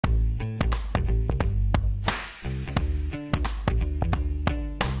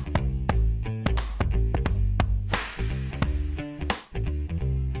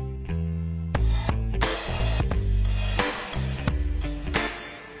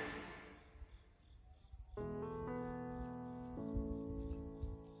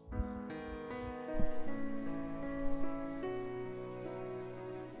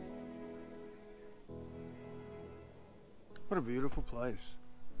What a beautiful place.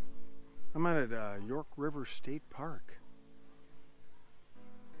 I'm at York River State Park.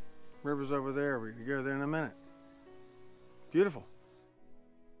 River's over there. We're going to go there in a minute. Beautiful.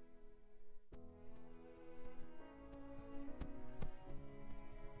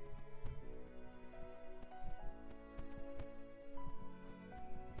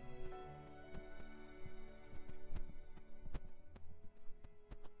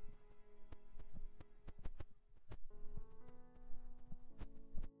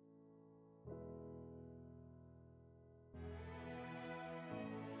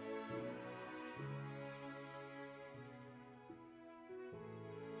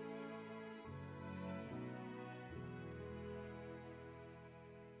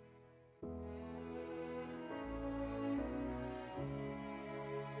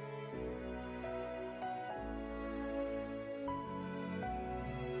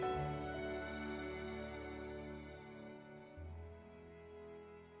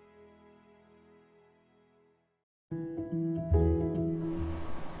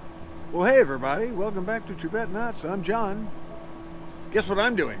 Well, hey everybody, welcome back to Tibet Nuts. I'm John. Guess what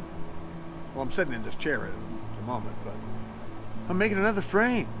I'm doing? Well, I'm sitting in this chair at the moment, but I'm making another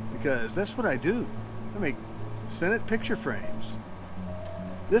frame because that's what I do. I make Sennit picture frames.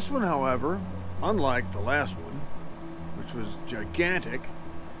 This one, however, unlike the last one, which was gigantic,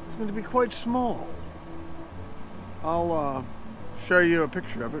 is going to be quite small. I'll show you a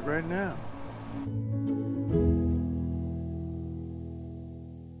picture of it right now.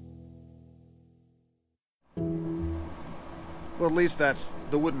 Well, at least that's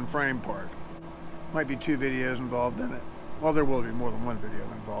the wooden frame part. Might be 2 videos involved in it. Well, there will be more than 1 video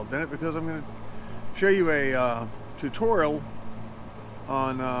involved in it because I'm going to show you a tutorial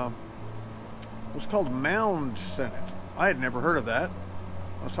on what's called Mound Sennit. I had never heard of that.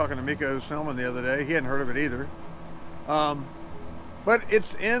 I was talking to Miko Snellman the other day. He hadn't heard of it either. But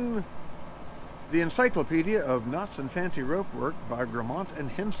it's in the Encyclopedia of Knots and Fancy Rope Work by Grammont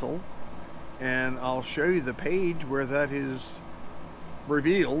and Hensel. And I'll show you the page where that is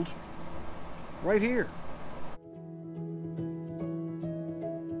revealed right here.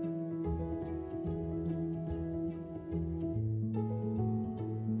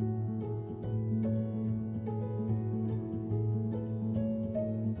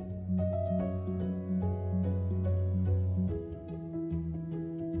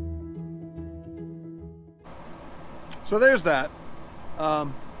 So there's that. It's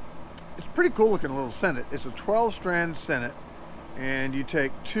a pretty cool looking little sennit. It's a 12-strand sennit, and you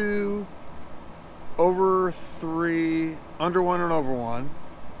take 2 over 3, under 1 and over 1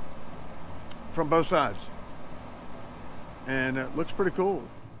 from both sides, and it looks pretty cool.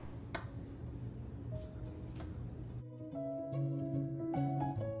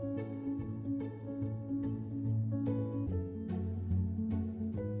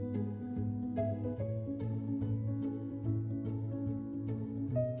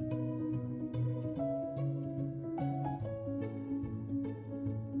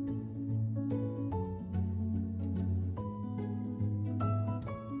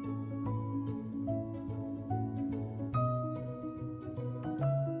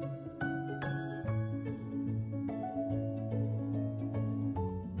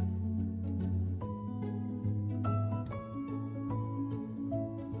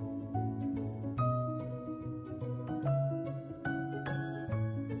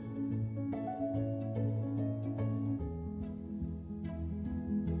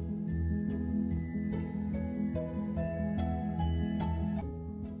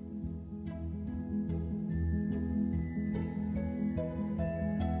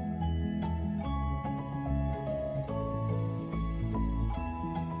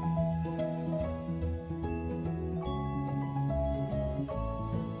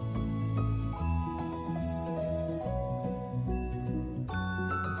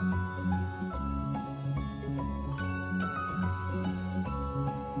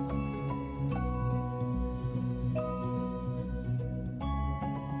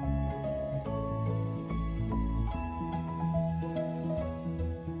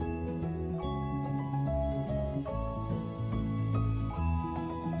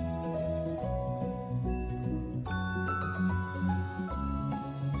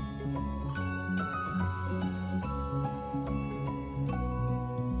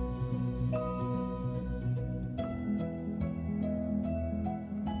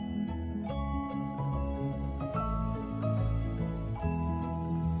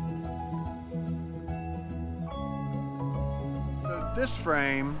 This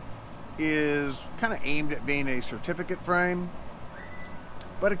frame is kind of aimed at being a certificate frame,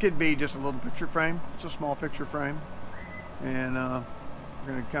 but it could be just a little picture frame. It's a small picture frame. and we're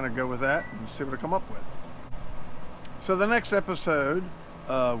going to kind of go with that and see what I come up with. So the next episode,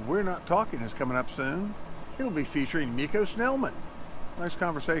 We're Not Talking, is coming up soon. He'll be featuring Nico Snellman. Nice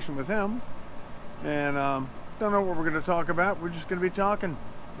conversation with him. And don't know what we're going to talk about. We're just going to be talking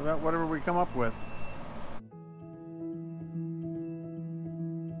about whatever we come up with.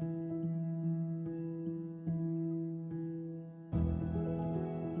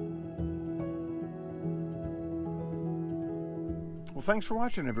 Well, thanks for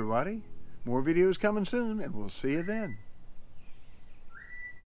watching, everybody. More videos coming soon, and we'll see you then.